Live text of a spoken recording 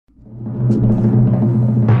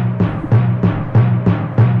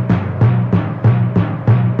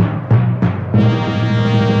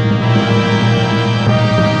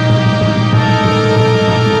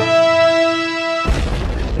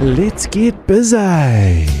Let's get busy.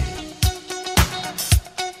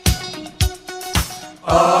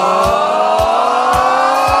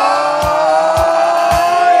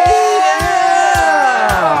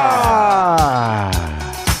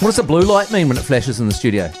 What does the blue light mean when it flashes in the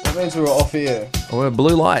studio? That means we're off air. Oh, we're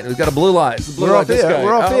blue light. We've got a blue light. It's a blue We're light off air. disco.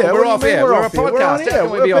 We're off air. We're off air. We're a podcast. How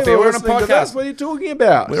can we be off air? We're on a podcast. What are you talking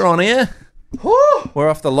about? We're on air. We're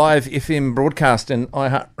off the live FM broadcast in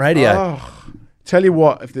iHeartRadio. Oh, tell you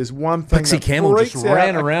what, if there's one thing Pixie that Camel just freaks out-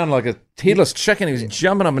 ran around like a headless chicken. He was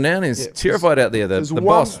jumping up and down. He's terrified out there, the There's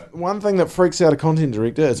boss. one thing that freaks out a content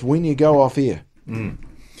director is when you go off air. Well,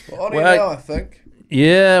 on Well, air now, I think.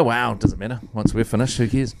 Yeah, wow. Doesn't matter. Once we're finished, who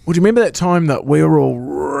cares? Well, do you remember that time that we were all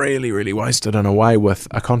really, really wasted in a way with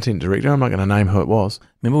a content director? I'm not going to name who it was.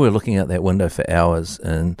 Remember we were looking out that window for hours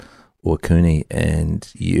in Aucooney and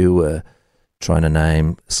you were trying to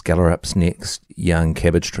name Skellerup's next young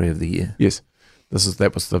cabbage tree of the year. Yes,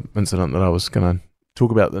 that was the incident that I was going to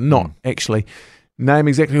talk about. Not actually name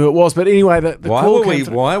exactly who it was, but anyway, the call came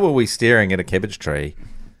through. Why were we staring at a cabbage tree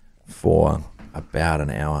for about an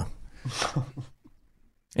hour?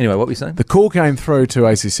 Anyway, what were you saying? The call came through to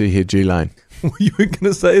ACC head G Lane. You were going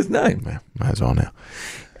to say his name. Well, may as well now.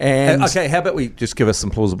 And Okay, how about we just give us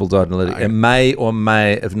some plausible deniability? It may or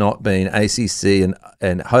may have not been ACC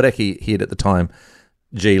and Hodaki head at the time,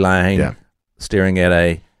 G Lane, staring at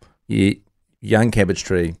a young cabbage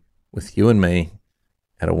tree with you and me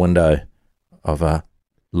at a window of a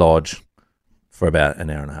lodge for about an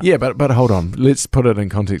hour and a half. Yeah, but hold on. Let's put it in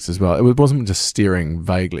context as well. It wasn't just staring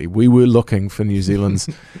vaguely. We were looking for New Zealand's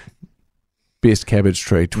best cabbage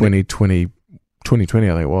tree 2020, I think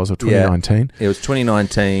it was, or 2019. Yeah, it was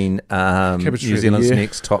 2019, New Zealand's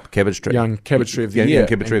next top cabbage tree. Young cabbage tree of the year. Young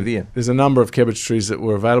cabbage tree of the year. There's a number of cabbage trees that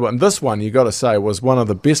were available. And this one, you got to say, was one of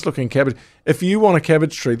the best looking cabbage. If you want a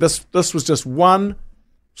cabbage tree, this was just one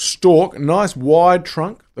stalk, nice wide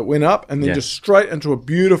trunk that went up and then just straight into a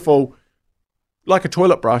beautiful, like a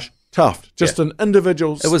toilet brush, tuft. Just an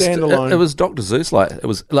individual standalone. It was Dr. Zeus like. It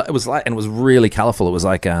was like, and it was really colourful. It was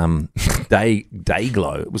like day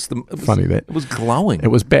glow. It was funny that it was glowing. It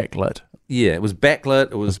was backlit. Yeah, it was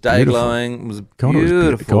backlit. It was day glowing. It was God,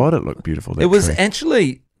 beautiful. it looked beautiful. It was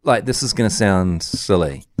actually like, this is going to sound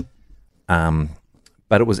silly, but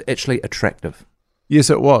it was actually attractive. Yes,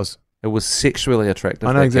 it was. It was sexually attractive.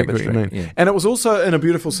 I know exactly what you mean. Yeah. And it was also in a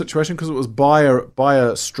beautiful situation because it was by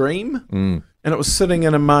a stream, and it was sitting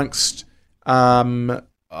in amongst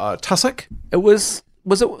tussock. Was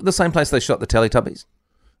it the same place they shot the Teletubbies?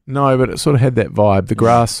 No, but it sort of had that vibe. The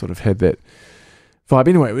grass sort of had that vibe.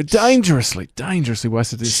 Anyway, we're dangerously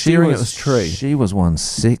wasted staring at this tree. She was one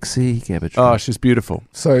sexy cabbage tree. Oh, she's beautiful.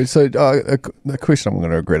 So the question I'm going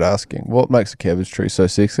to regret asking: what makes a cabbage tree so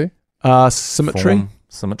sexy? Symmetry. Form,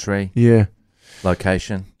 symmetry. Yeah.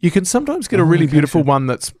 Location. You can sometimes get a really beautiful one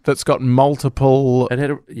that's got multiple. It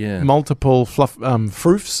had multiple fluff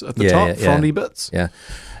froofs at the top, frondy bits. Yeah.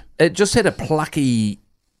 It just had a plucky,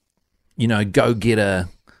 go-getter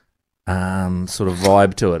sort of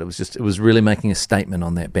vibe to it. It was really making a statement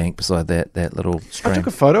on that bank beside that little stream. I took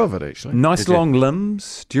a photo of it actually. Nice long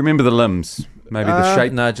limbs. Do you remember the limbs? Maybe the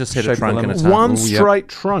shape. No, it just had a shape trunk of the and a limb. tuft. One straight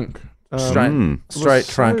trunk. Straight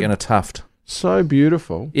trunk and a tuft. So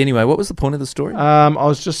beautiful. Anyway, what was the point of the story? I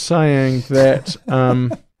was just saying that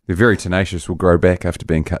They're very tenacious. Will grow back after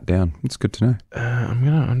being cut down. It's good to know.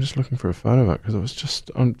 I'm just looking for a photo of it because it was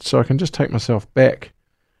just so I can just take myself back,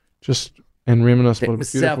 and reminisce what a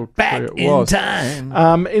beautiful tree it was.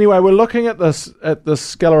 Time. Anyway, we're looking at this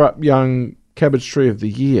Skellerup Young Cabbage Tree of the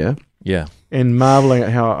Year. Yeah. And marveling at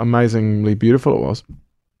how amazingly beautiful it was.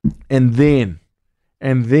 And then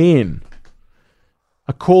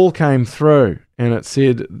a call came through and it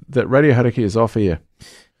said that Radio Hauraki is off air.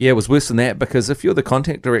 Yeah, it was worse than that because if you're the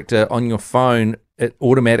content director on your phone, it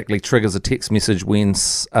automatically triggers a text message when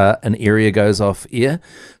an area goes off air.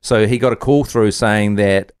 So he got a call through saying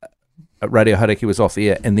that Radio Hauraki was off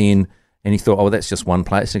air, and he thought, oh, that's just one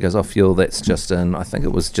place. And he goes, oh, Phil, that's just I think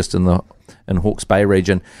it was just in Hawke's Bay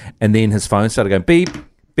region. And then his phone started going beep,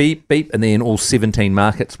 beep, beep, and then all 17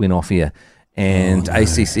 markets went off air. And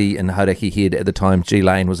ACC and Hauraki head at the time, G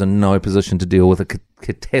Lane, was in no position to deal with a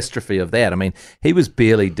catastrophe of that. I mean, he was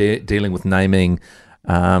barely dealing with naming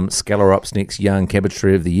Skellerup's next young cabbage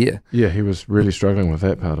tree of the year. Yeah, he was really struggling with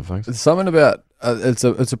that part of things. It's something about it's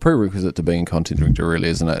a prerequisite to being a content director, really,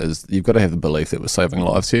 isn't it? Is you've got to have the belief that we're saving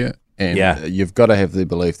lives here, And Yeah. you've got to have the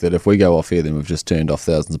belief that if we go off air, then we've just turned off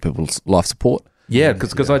thousands of people's life support. Yeah,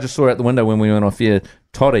 because I just saw out the window when we went off here,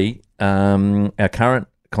 Toddy, our current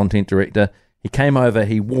content director, he came over,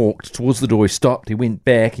 he walked towards the door, he stopped, he went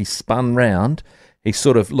back, he spun round, he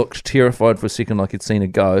sort of looked terrified for a second like he'd seen a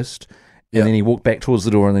ghost, and then he walked back towards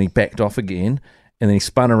the door, and then he backed off again, and then he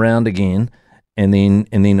spun around again, and then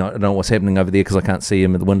I don't know what's happening over there because I can't see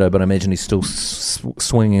him at the window, but I imagine he's still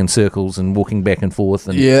swinging in circles and walking back and forth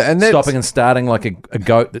and, and stopping and starting like a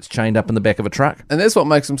goat that's chained up in the back of a truck. And that's what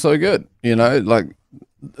makes him so good. You know, like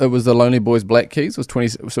it was the Lonely Boys Black Keys, was 20,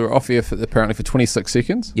 so we're off air apparently for 26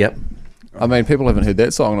 seconds. Yep. I mean, people haven't heard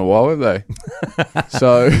that song in a while, have they?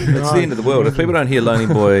 So It's the end of the world. If people don't hear Lonely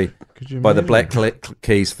Boy by the Black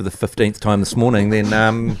Keys for the 15th time this morning,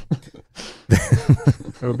 then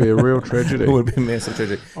It would be a real tragedy. it would be a massive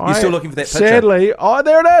tragedy. You're still looking for that picture? Sadly,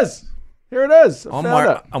 there it is. Here it is. I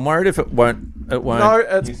found it. I'm worried if it won't. No,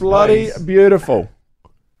 it's bloody beautiful.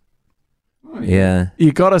 Yeah.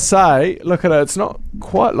 You got to say, look at it. It's not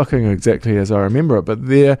quite looking exactly as I remember it, but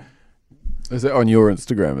there. is it on your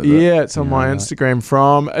Instagram? Is it? Yeah, it's on my Instagram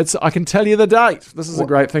from. I can tell you the date. This is a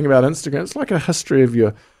great thing about Instagram. It's like a history of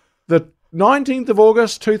the 19th of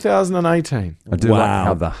August, 2018. I do like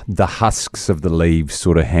how the husks of the leaves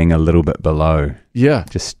sort of hang a little bit below, Yeah.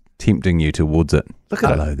 just tempting you towards it. Look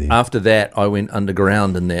at Hello it. there. After that, I went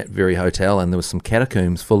underground in that very hotel, and there was some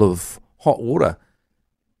catacombs full of hot water.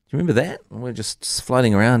 Do you remember that? We're just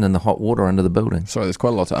floating around in the hot water under the building. Sorry, there's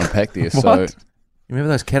quite a lot to unpack there. So What? You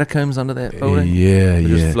remember those catacombs under that building? Yeah, We're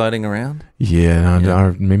just yeah. floating around. Yeah, Yeah. I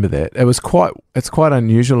remember that. It's quite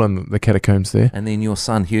unusual in the catacombs there. And then your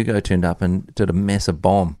son Hugo turned up and did a massive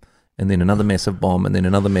bomb, and then another massive bomb, and then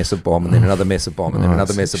another massive bomb, and then another massive bomb, and then Oh,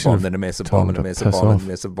 another it's- massive should bomb, have and then a massive told bomb, him and a to massive piss bomb, and off. a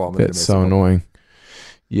massive bomb, and then a That's massive so bomb. annoying.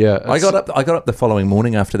 Yeah, I got up the following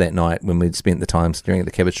morning after that night when we'd spent the time staring at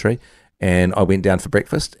the cabbage tree, and I went down for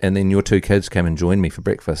breakfast, and then your two kids came and joined me for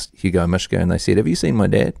breakfast, Hugo and Mishka, and they said, "Have you seen my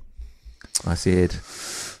dad?" I said,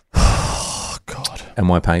 oh God,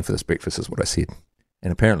 "Am I paying for this breakfast?" is what I said.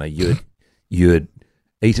 And apparently you had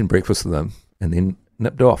eaten breakfast with them and then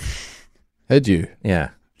nipped off. had you, Yeah.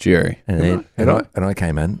 Jerry? And then and I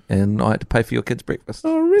came in and I had to pay for your kids' breakfast.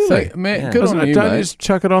 Oh, really? So, man, Yeah. good Doesn't on it, you, don't you mate. just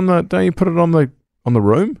chuck it on the? Don't you put it on the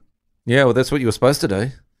room? Yeah, well, that's what you were supposed to do.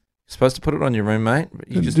 You're supposed to put it on your room, mate. But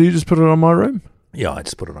Do you just put it on my room? Yeah, I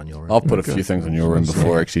just put it on your room. I've put a Okay. few things in your room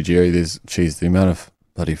before, actually, Jerry. The amount of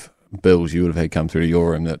bloody bills you would have had come through to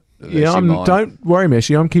your room that Yeah, don't worry,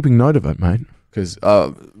 Meshy. I'm keeping note of it, mate. because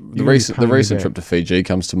You're the gonna recent be paying me recent back. trip to Fiji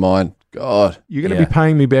comes to mind. God, You're going to Yeah. be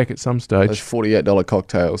paying me back at some those stage. $48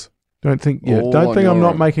 cocktails. Don't think All on I'm your not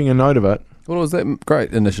room. making a note of it. What was that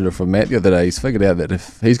great initiative from Matt the other day? He's figured out that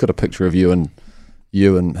if he's got a picture of you and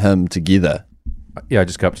him together, Yeah, I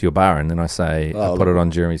just go up to your bar and then I say, Oh, I put it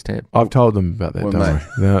on Jeremy's tab. I've told them about that. Well, Don't mate.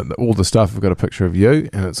 worry. All the stuff have got a picture of you,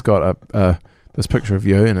 and it's got this picture of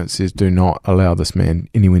you, and it says, "Do not allow this man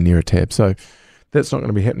anywhere near a tab." So that's not going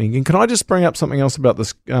to be happening again. Can I just bring up something else about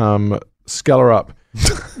this Sculler Up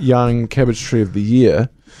Young Cabbage Tree of the Year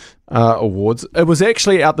awards? It was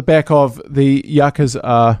actually out the back of the Yuccas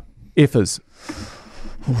Effers.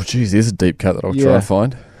 oh geez, there's a deep cut that I'll try Yeah. to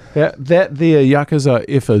find. That there Yuccas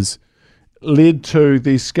Effers led to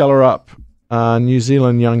the Sculler Up New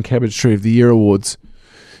Zealand Young Cabbage Tree of the Year awards,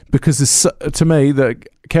 because to me the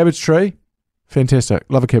cabbage tree, fantastic.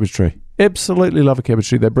 Love a cabbage tree. Absolutely love a cabbage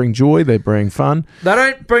tree. They bring joy. They bring fun. They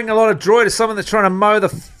don't bring a lot of joy to someone that's trying to mow the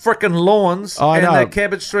frickin' lawns I and know. the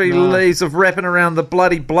cabbage tree No. leaves of wrapping around the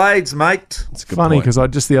bloody blades, mate. That's a good Funny point. because I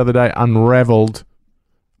just the other day unravelled,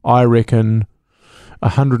 I reckon,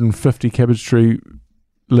 150 cabbage tree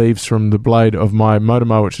leaves from the blade of my motor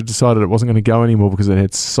mower, which had decided it wasn't going to go anymore because it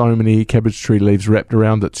had so many cabbage tree leaves wrapped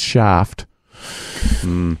around its shaft.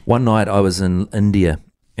 One night I was in India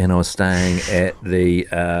and I was staying at the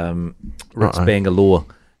Ritz Uh-oh. Bangalore,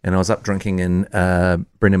 and I was up drinking in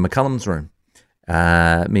Brendan McCullum's room.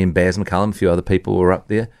 Me and Baz McCullum, a few other people were up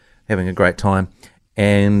there having a great time.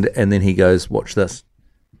 And then he goes, "Watch this."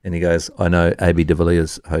 And he goes, "I know A.B. de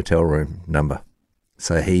Villiers' hotel room number."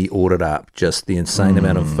 So he ordered up just the insane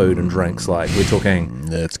amount of food and drinks. Like, we're talking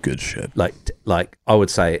That's good shit. like I would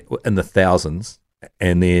say in the thousands.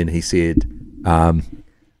 And then he said the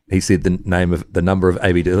number of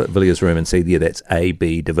A.B. de Villiers' room and said, "Yeah, that's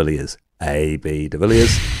A.B. de Villiers. A.B. de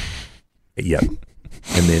Villiers." Yep.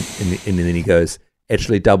 And then he goes,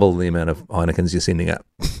 "Actually double the amount of Heinekens you're sending up."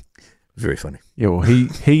 Very funny. Yeah, well,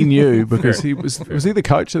 he knew because he was he the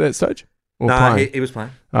coach at that stage? Or No, playing? he was playing.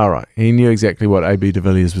 All right. He knew exactly what A.B. de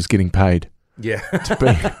Villiers was getting paid. Yeah.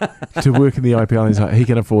 to work in the IPL. And he's like, he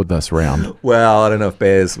can afford this round. Well, I don't know if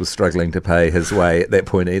Baz was struggling to pay his way at that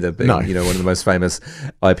point either, being one of the most famous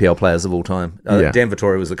IPL players of all time. Dan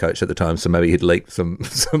Vittori was the coach at the time, so maybe he'd leaked some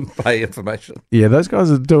pay information. Yeah, those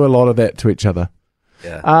guys do a lot of that to each other.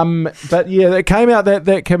 Yeah. But yeah, it came out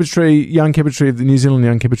that Cabbage Tree, Young Cabbage Tree, the New Zealand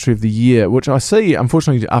Young Cabbage Tree of the Year, which I see,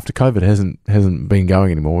 unfortunately, after COVID hasn't been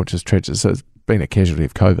going anymore, which is tragic. So it's been a casualty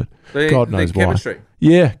of COVID. God knows why. Cabbage Tree.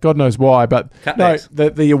 Yeah, God knows why. But Cutbacks. no,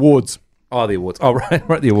 the awards. Oh, the awards. Oh,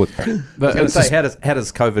 right, the awards. I was going to say, how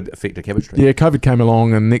does COVID affect a Cabbage Tree? Yeah, COVID came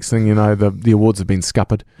along, and next thing you know, the awards have been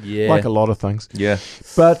scuppered. Yeah, like a lot of things. Yeah,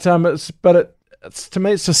 but it's to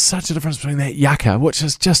me, it's just such a difference between that yucca, which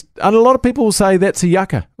is just, and a lot of people will say that's a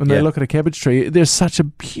yucca when they look at a cabbage tree. There's such a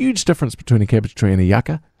huge difference between a cabbage tree and a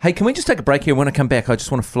yucca. Hey, can we just take a break here? When I come back, I just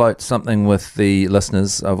want to float something with the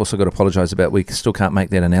listeners. I've also got to apologise about we still can't make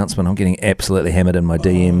that announcement. I'm getting absolutely hammered in my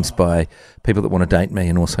DMs by people that want to date me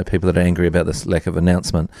and also people that are angry about this lack of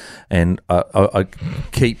announcement. And I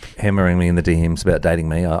keep hammering me in the DMs about dating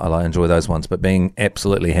me. I enjoy those ones. But being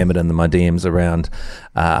absolutely hammered in my DMs around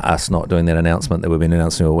us not doing that announcement that we've been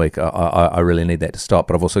announcing all week, I really need that to stop.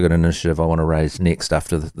 But I've also got an initiative I want to raise next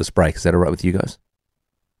after this break. Is that all right with you guys?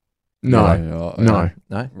 No,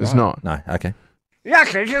 it's not. No, okay.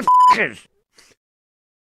 Yuckers, you f***ers.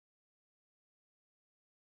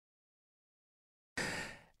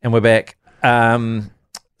 And we're back.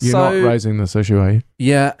 You're not raising this issue, are you?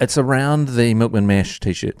 Yeah, it's around the Milkman Mash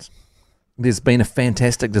t-shirts. There's been a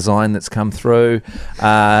fantastic design that's come through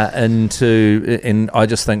and I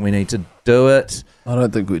just think we need to do it. I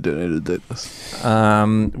don't think we do need to do this.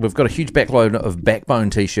 We've got a huge backload of Backbone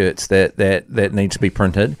t-shirts that need to be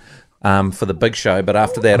printed for the big show, but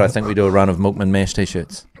after that I think we do a run of Milkman Mash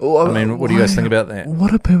t-shirts. I mean, what do you guys think about that?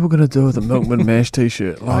 What are people going to do with a Milkman Mash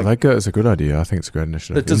t-shirt? It's a good idea. I think it's a great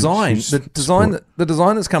initiative. The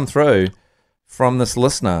design that's come through from this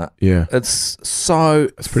listener, it's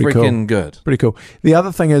pretty freaking good. Pretty cool. The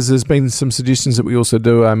other thing is, there's been some suggestions that we also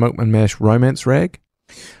do a Milkman Mash romance rag.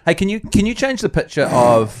 Hey, can you change the picture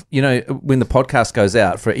of, when the podcast goes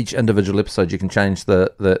out, for each individual episode, you can change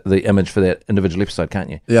the image for that individual episode, can't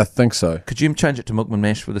you? Yeah, I think so. Could you change it to Milkman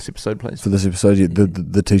Mash for this episode, please? For this episode,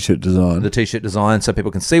 the t-shirt design. The t-shirt design, so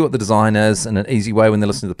people can see what the design is in an easy way when they're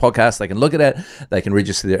listening to the podcast. They can look at it, they can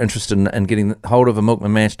register their interest in getting hold of a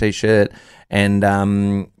Milkman Mash t-shirt. And,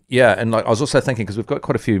 and like I was also thinking, because we've got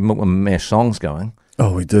quite a few Milkman Mash songs going.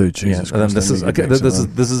 Oh, we do. Jesus Christ. This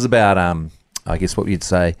is about... I guess what you'd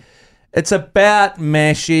say. It's about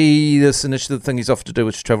Mashy, this initiative thing he's off to do,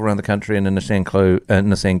 which is travel around the country in a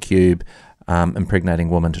Nissan Cube,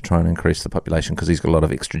 impregnating women to try and increase the population because he's got a lot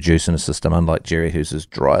of extra juice in his system, unlike Jerry, who's as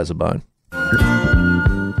dry as a bone.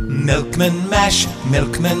 Milkman Mash,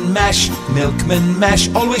 Milkman Mash, Milkman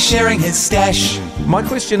Mash, always sharing his stash. My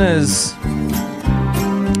question is,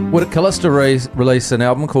 would it kill us to release an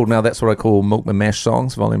album called Now That's What I Call Milkman Mash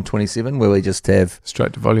Songs, Volume 27, where we just have...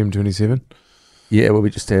 Straight to Volume 27? Yeah, where we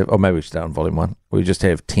just have... Or maybe we should start on Volume 1. We just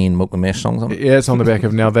have 10 Milkman Mash songs on it. Yeah, it's on the back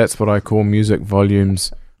of Now That's What I Call Music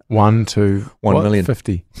Volumes 1 to 1 million.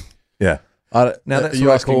 50. Yeah. Now that's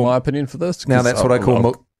you asking my opinion for this? Now that's what I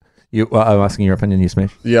call... I'm asking your opinion, you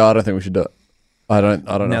Smash? Yeah, I don't think we should do it. I don't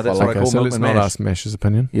know now if I like it. Okay, so let's not ask Mash's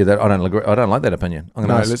opinion. Yeah, I don't agree. I don't like that opinion.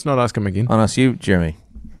 Let's not ask him again. I'll ask you, Jeremy.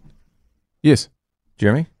 Yes.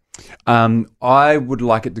 Jeremy? I would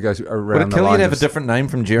like it to go around Would it kill you to have a different name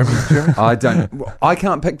from Jeremy? I don't. I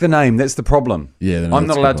can't pick the name. That's the problem. Yeah, I'm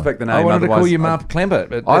not allowed to pick the name. I wanted to call you Mark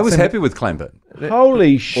Clampett. I was happy with Clampett.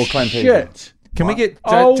 Holy shit. Can we get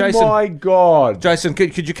Jason? Oh my God. Jason,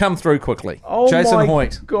 could you come through quickly? Oh Jason my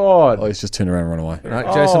Hoyt. God. Oh, he's just turned around and run away. Right,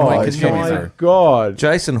 Jason Hoyt, could you Oh my God.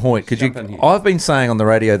 Jason Hoyt, could you... I've been saying on the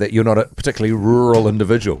radio that you're not a particularly rural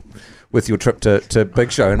individual with your trip to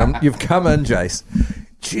Big Show, and you've come in, Jace.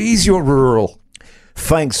 Jeez, you're rural.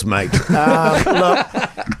 Thanks, mate. Look,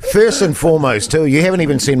 first and foremost, too, you haven't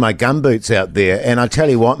even seen my gumboots out there. And I tell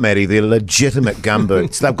you what, Matty, they're legitimate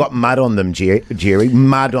gumboots. They've got mud on them, Jerry.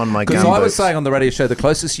 Mud on my gumboots. Because I was saying on the radio show, the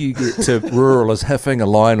closest you get to rural is hiffing a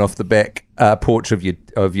line off the back porch of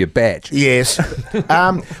your batch. Yes.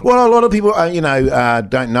 Well, a lot of people,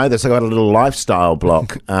 don't know this. I got a little lifestyle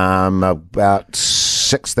block, about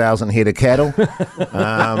 6,000 head of cattle.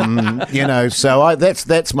 So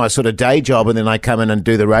that's my sort of day job, and then I come in and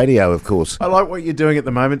do the radio, of course. I like what you're doing at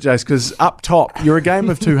the moment, Jace, because up top, you're a game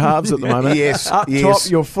of two halves at the moment. Yes. Up top,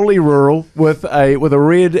 you're fully rural with a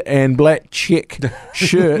red and black check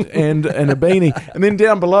shirt and a beanie. And then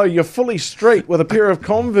down below, you're fully street with a pair of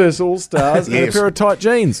Converse All-Stars and a pair of tight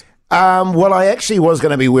jeans. Well, I actually was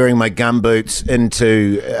going to be wearing my gumboots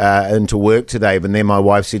into work today, but then my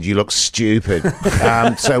wife said you look stupid.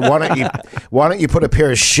 So why don't you put a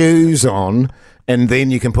pair of shoes on, and then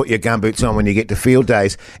you can put your gumboots on when you get to field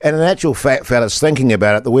days. And in actual fact, fellas, thinking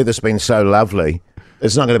about it, the weather's been so lovely.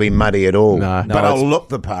 It's not going to be muddy at all. No. But I'll look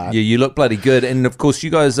the part. Yeah, you look bloody good. And, of course, you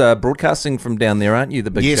guys are broadcasting from down there, aren't you, the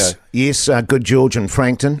big show? Yes, Good George and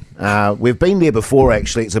Frankton. We've been there before,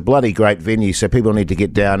 actually. It's a bloody great venue, so people need to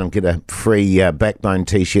get down and get a free Backbone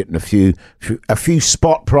T-shirt and a few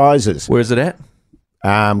spot prizes. Where is it at?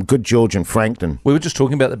 Good George and Frankton. We were just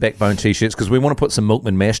talking about the Backbone T-shirts because we want to put some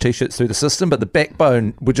Milkman Mash T-shirts through the system, but the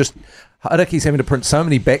Backbone, Haraki's having to print so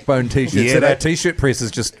many Backbone T-shirts that our T-shirt press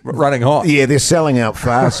is just running hot. Yeah, they're selling out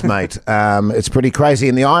fast, mate. It's pretty crazy.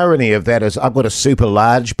 And the irony of that is I've got a super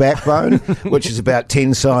large backbone, which is about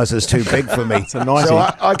 10 sizes too big for me. It's a 90. So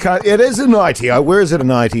I can't. It is a 90. Where is it a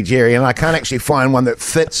 90, Jerry? And I can't actually find one that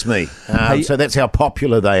fits me. So that's how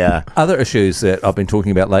popular they are. Other issues that I've been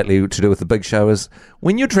talking about lately to do with the big show is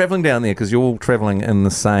when you're travelling down there, because you're all travelling in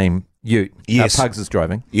the same ute. Yes. Pugs is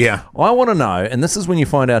driving. Yeah. I want to know, and this is when you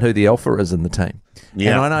find out who the alpha is in the team.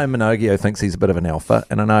 Yeah. And I know Minogio thinks he's a bit of an alpha,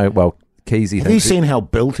 and I know, well, Keezy Have you seen how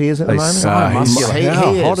built he is at the moment? so muscular.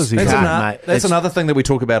 How hot is he? That's another thing that we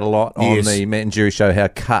talk about a lot on the Matt and Jerry show, how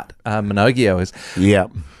cut Minogio is. Yeah.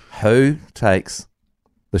 Who takes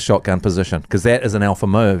the shotgun position? Because that is an alpha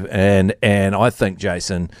move. And I think,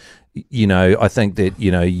 Jason, I think that,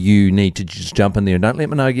 you need to just jump in there. Don't let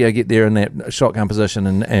Minogio get there in that shotgun position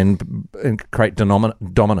and create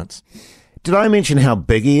dominance. Did I mention how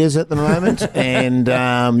big he is at the moment? And,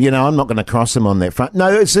 I'm not going to cross him on that front.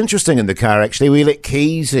 No, it's interesting in the car, actually. We let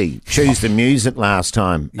Keezy choose the music last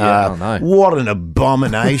time. Yeah, I know. What an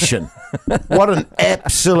abomination. What an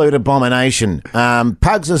absolute abomination.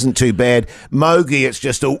 Pugs isn't too bad. Mogi, it's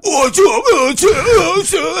just a...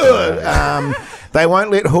 They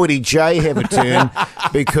won't let Hoity J have a turn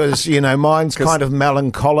because, mine's kind of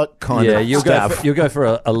melancholic kind of stuff. You'll go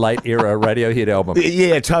for a late era Radiohead album.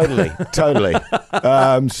 Yeah, totally.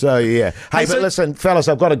 Hey, but listen, fellas,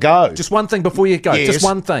 I've got to go. Just one thing before you go. Yes. Just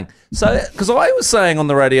one thing. So, because I was saying on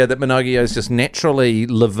the radio that Minogio is just naturally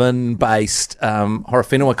Levin-based,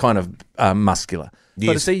 Horowhenua kind of muscular.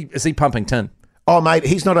 Yes. But is he pumping tin? Oh, mate,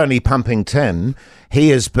 he's not only pumping tin, he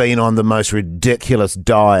has been on the most ridiculous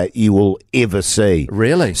diet you will ever see.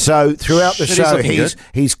 Really? So throughout the show, he's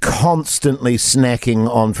he's constantly snacking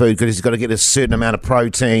on food because he's got to get a certain amount of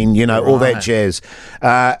protein, all that jazz.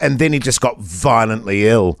 And then he just got violently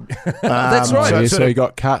ill. That's right. So he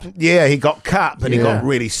got cut. Yeah, he got cut, but he got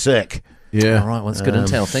really sick. Yeah. All right, well, that's good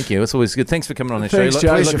intel. Thank you. It's always good. Thanks for coming on the Thanks,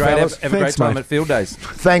 show. Jason. Look great. Fellas. Have a great Thanks, time mate. at field days.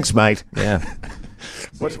 Thanks, mate. Yeah.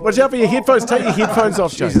 Watch out for your headphones. Take your headphones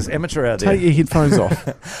off, Jesus, Jason. amateur out there. Take your headphones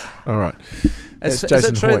off. All right. Is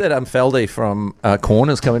Jason it true Hoyt. that Feldy from Corn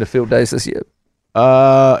is coming to field days this year?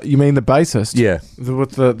 You mean the bassist? Yeah.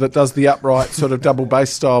 That does the upright sort of double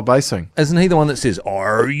bass style bassing. Isn't he the one that says,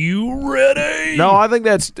 "Are you ready?" No, I think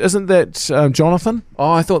isn't that Jonathan?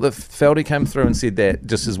 Oh, I thought that Feldy came through and said that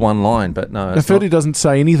just as one line, but no. The Ferdy doesn't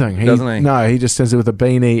say anything. Doesn't he? No, he just stands there with a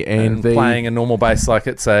beanie and playing a normal bass like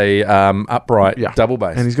it's a upright double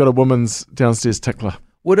bass. And he's got a woman's downstairs tickler.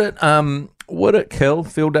 Would it kill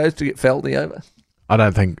field days to get Feldy over? I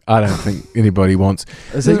don't think anybody wants.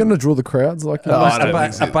 Is he going to draw the crowds like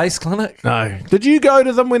A bass clinic? No. Did you go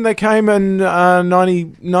to them when they came in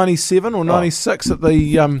 97 or 96 at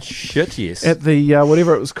the Shit, yes. at the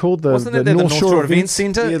whatever it was called, Wasn't it the North Shore Event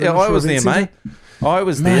Centre? Yeah, the Yeah, North I Shore was there, Event mate. Centre. I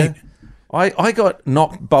was there. I got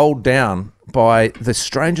bowled down by the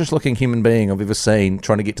strangest looking human being I've ever seen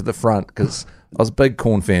trying to get to the front because I was a big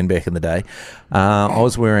Corn fan back in the day. I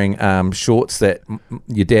was wearing shorts that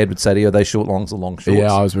your dad would say to you, are they short longs or long shorts?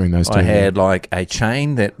 Yeah, I was wearing those too. I had like a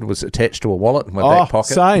chain that was attached to a wallet in my back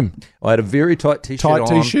pocket. Same. I had a very tight t-shirt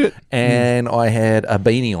on. And I had a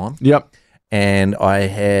beanie on. Yep. And I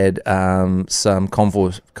had some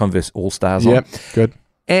Converse All-Stars on. Yep, good.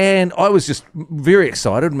 And I was just very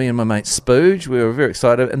excited. Me and my mate Spooge, we were very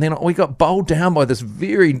excited. And then we got bowled down by this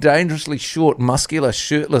very dangerously short, muscular,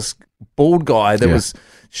 shirtless, bald guy that was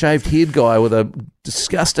shaved head guy with a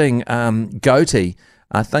disgusting goatee.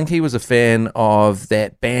 I think he was a fan of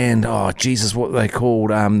that band. Oh, Jesus, what were they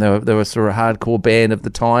called? They were sort of a hardcore band of the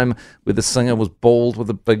time where the singer was bald with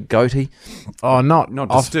a big goatee. Oh, not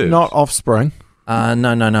Disturbed. not Offspring.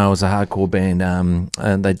 No. It was a hardcore band,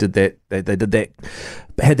 and they did that. They did that.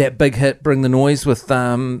 Had that big hit, "Bring the Noise" with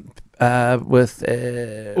Well, they're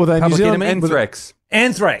New Public Zealand Enemy. Anthrax.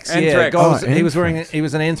 Anthrax. Yeah, Anthrax. guys, Oh, he was Anthrax. he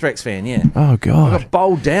was an Anthrax fan. Yeah. Oh I God. got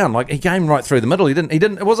bowled down. Like he came right through the middle. He didn't.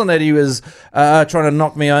 It wasn't that he was trying to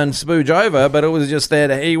knock me own spooge over, but it was just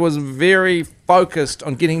that he was very focused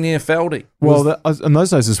on getting near Feldy. Well, in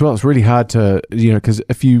those days as well, it's really hard to, because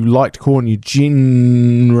if you liked corn, you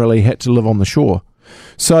generally had to live on the shore.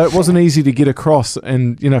 So it wasn't easy to get across.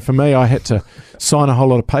 And, for me, I had to sign a whole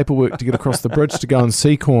lot of paperwork to get across the bridge to go and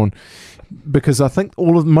see corn, because I think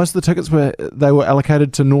most of the tickets were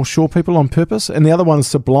allocated to North Shore people on purpose. And the other one is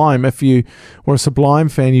Sublime. If you were a Sublime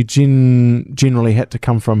fan, you generally had to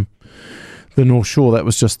come from the North Shore. That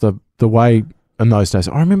was just the way in those days.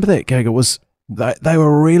 I remember that gig. It was... They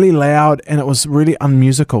were really loud and it was really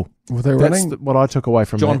unmusical. Were they That's running? what I took away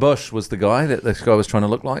from John that. Bush was the guy that this guy was trying to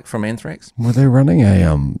look like from Anthrax. Were they running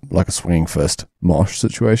a like a swinging fist mosh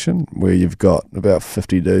situation where you've got about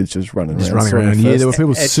 50 dudes just running Just around? running swinging around. Yeah, fists? there were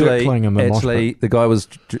people circling in the mosh Actually, pit. the guy was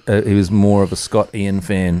he was more of a Scott Ian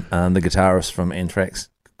fan, the guitarist from Anthrax,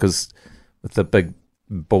 because with the big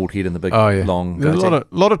bald head and the big long There were goatee.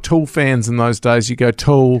 a lot of Tool fans in those days. You go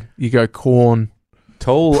Tool, you go Korn,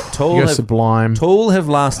 Tool you go have, Sublime. Tool have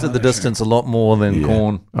lasted the distance a lot more than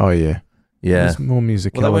Korn. Oh yeah, Yeah. there's more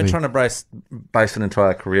musicality. Well, they weren't trying to base an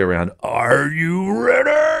entire career around, are you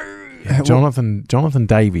ready? Jonathan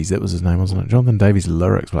Davies, that was his name, wasn't it? Jonathan Davies'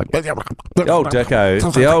 lyrics were like... The old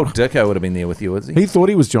Dicko would have been there with you, was he? He thought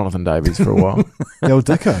he was Jonathan Davies for a while. The old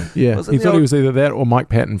Dicko. Yeah, Wasn't he the thought he old- was either that or Mike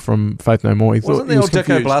Patton from Faith No More. He thought Wasn't he the was old Dicko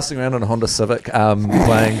confused. blasting around on a Honda Civic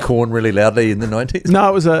playing Korn really loudly in the 90s? No,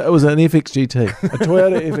 it was an FX GT, a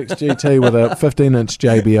Toyota FX GT with a 15-inch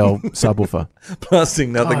JBL subwoofer.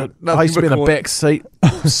 Blasting nothing. I used to be in the back seat,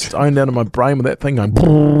 stoned out of my brain with that thing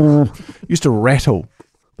going. Used to rattle.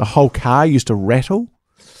 The whole car used to rattle.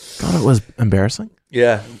 God, it was embarrassing.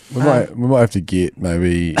 Yeah. We might have to get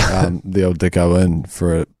maybe the old Dicko in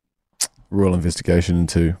for a royal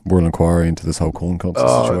inquiry into this whole corn concert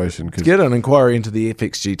situation. 'cause Get an inquiry into the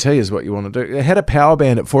FX GT is what you want to do. It had a power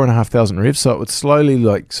band at 4,500 revs, so it would slowly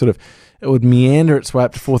it would meander its way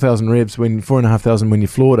up to 4,000 revs 4,500 when you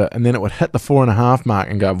floored it, and then it would hit the 4.5 mark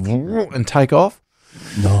and go and take off.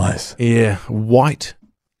 nice. Yeah, white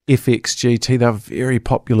FX GT. They were a very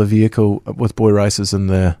popular vehicle with boy racers in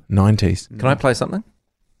the 90s. Can I play something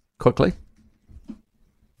quickly?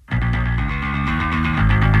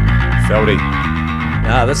 Feldy.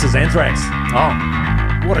 This is Anthrax. Oh,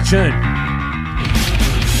 what a tune.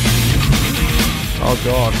 Oh,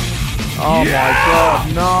 God. Oh, my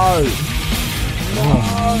God, no.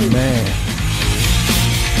 Oh, man.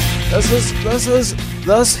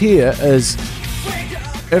 This here is,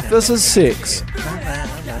 if this is sex,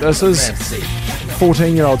 this is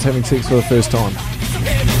 14-year-olds having sex for the first time.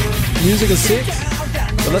 Music is sex?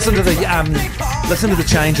 But listen to the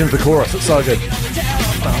change into the chorus. It's so good.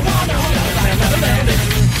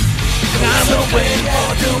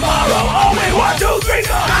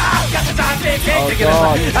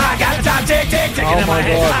 Oh my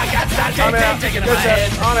God. I'm out. That's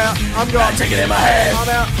it. I'm out. I'm gone. Take it in my head. I'm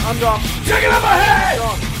out. I'm gone. Take it in my head.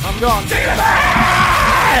 I'm gone. Take it in my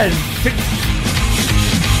head.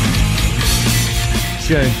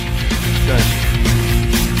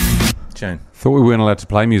 Tune. Thought we weren't allowed to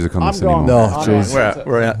play music on I'm this gone. anymore. No, I'm jeez. out.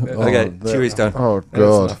 We're out. Okay, Chewy's done. Oh, That's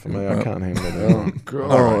God. enough for me. I can't handle it. Oh,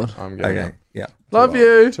 God. All right. I'm going. Okay, yeah. Love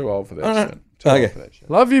you. Too old for that Alright. shit. Too old Okay. for that shit.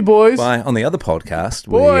 Love you, boys. Bye. On the other podcast,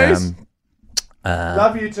 Boys.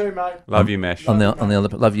 Love you too, mate. Love you, Mash. on the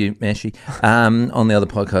other, love you, Mashy. On the other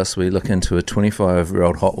podcast, we look into a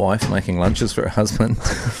 25-year-old hot wife making lunches for her husband.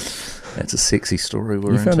 That's a sexy story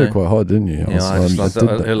we're You into. found it quite hot, didn't you? Yeah, I just like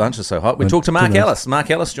did her lunch is so hot. We I talked to Mark did that. Ellis.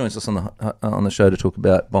 Mark Ellis joins us on the show to talk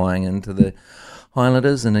about buying into the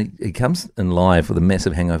Highlanders, and he comes in live with a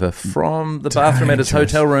massive hangover from the bathroom at his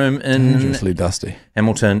Dangerous. hotel room in Dangerously dusty.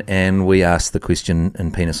 Hamilton, and we asked the question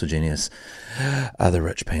in Penis or Genius: are the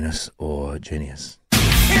rich penis or genius?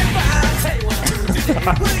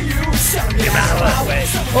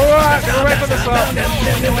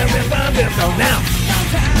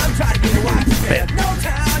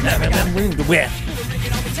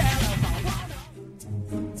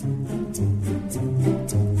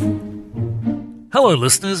 Hello,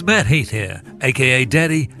 listeners. Matt Heath here, aka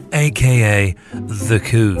Daddy, aka The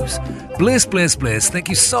Coos. Bless, bless, bless. Thank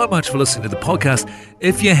you so much for listening to the podcast.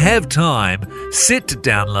 If you have time, set to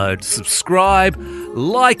download, subscribe,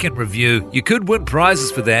 like, and review. You could win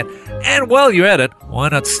prizes for that. And while you're at it, why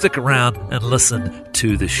not stick around and listen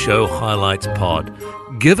to the Show Highlights pod?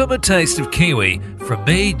 Give them a taste of Kiwi from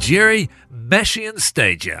me, Jerry, Mashy, and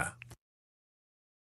Stagia.